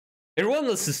Everyone,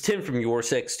 this is Tim from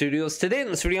YourSixStudios. Today in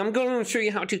this video, I'm going to show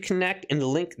you how to connect and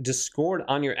link Discord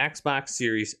on your Xbox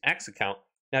Series X account.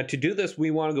 Now, to do this,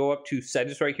 we want to go up to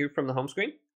Settings right here from the home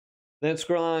screen. Then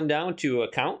scroll on down to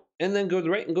Account, and then go to the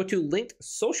right and go to Linked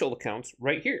Social Accounts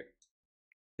right here.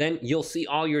 Then you'll see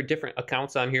all your different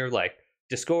accounts on here like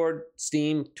Discord,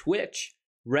 Steam, Twitch,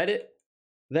 Reddit.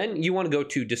 Then you want to go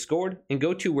to Discord and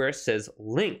go to where it says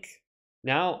Link.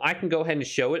 Now, I can go ahead and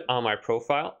show it on my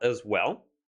profile as well,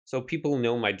 so people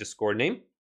know my Discord name.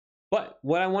 But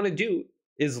what I want to do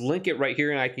is link it right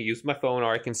here, and I can use my phone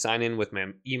or I can sign in with my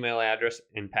email address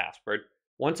and password.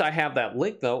 Once I have that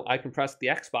link though, I can press the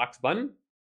Xbox button,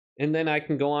 and then I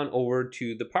can go on over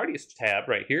to the Parties tab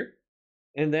right here,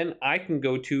 and then I can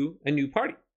go to a new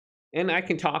party, and I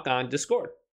can talk on Discord.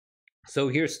 So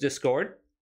here's Discord,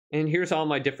 and here's all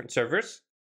my different servers.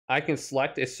 I can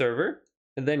select a server,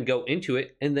 and then go into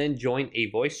it and then join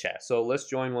a voice chat. So let's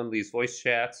join one of these voice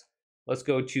chats. Let's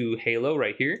go to Halo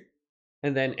right here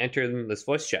and then enter in this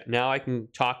voice chat. Now I can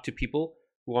talk to people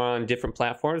who are on different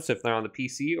platforms. If they're on the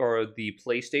PC or the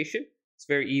PlayStation, it's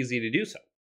very easy to do so.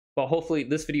 But hopefully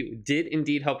this video did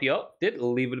indeed help you out.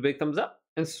 Leave it a big thumbs up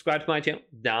and subscribe to my channel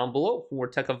down below for more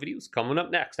tech videos coming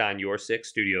up next on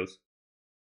YourSixStudios.